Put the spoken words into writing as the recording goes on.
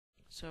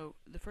So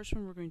the first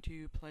one we're going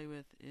to play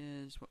with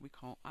is what we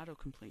call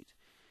autocomplete.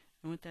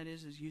 And what that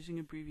is using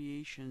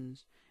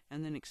abbreviations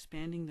and then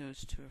expanding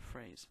those to a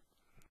phrase.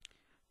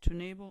 To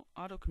enable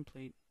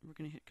autocomplete, we're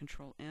going to hit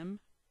Control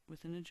M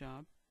within a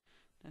job.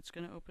 That's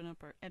going to open up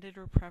our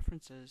editor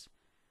preferences.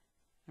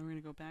 And we're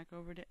going to go back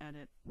over to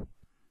Edit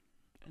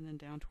and then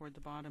down toward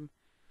the bottom,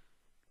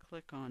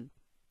 click on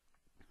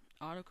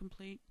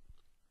Autocomplete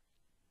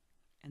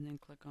and then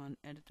click on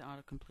Edit the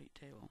Autocomplete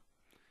table.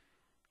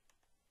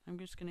 I'm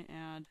just going to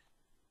add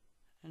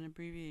an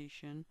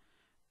abbreviation,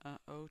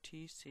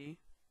 OTC,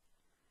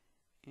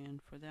 and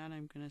for that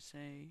I'm going to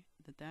say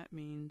that that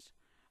means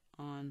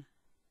on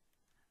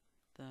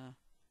the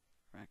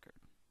record.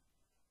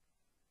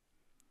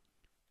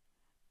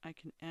 I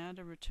can add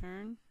a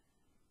return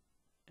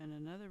and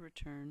another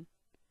return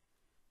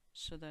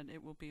so that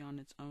it will be on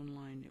its own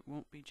line. It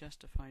won't be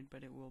justified,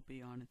 but it will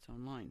be on its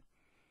own line.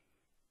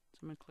 So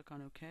I'm going to click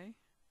on OK,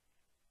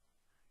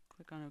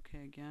 click on OK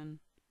again,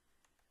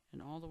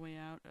 and all the way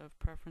out of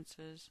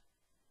Preferences,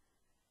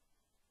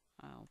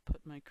 I'll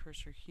put my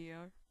cursor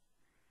here,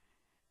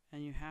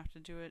 and you have to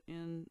do it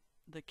in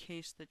the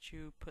case that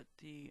you put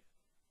the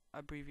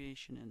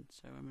abbreviation in.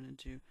 So I'm going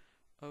to do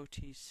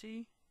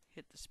OTC,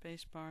 hit the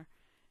space bar,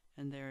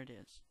 and there it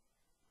is.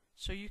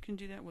 So you can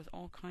do that with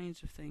all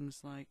kinds of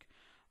things like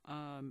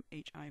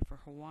HI for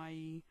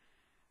Hawaii,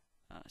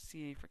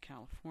 CA for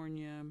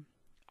California,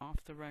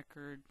 off the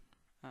record,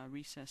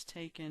 recess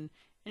taken,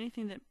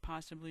 anything that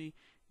possibly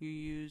you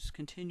use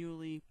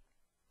continually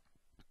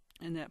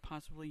and that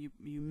possibly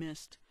you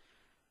missed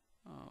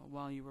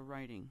while you were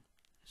writing.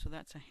 So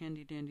that's a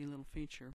handy dandy little feature.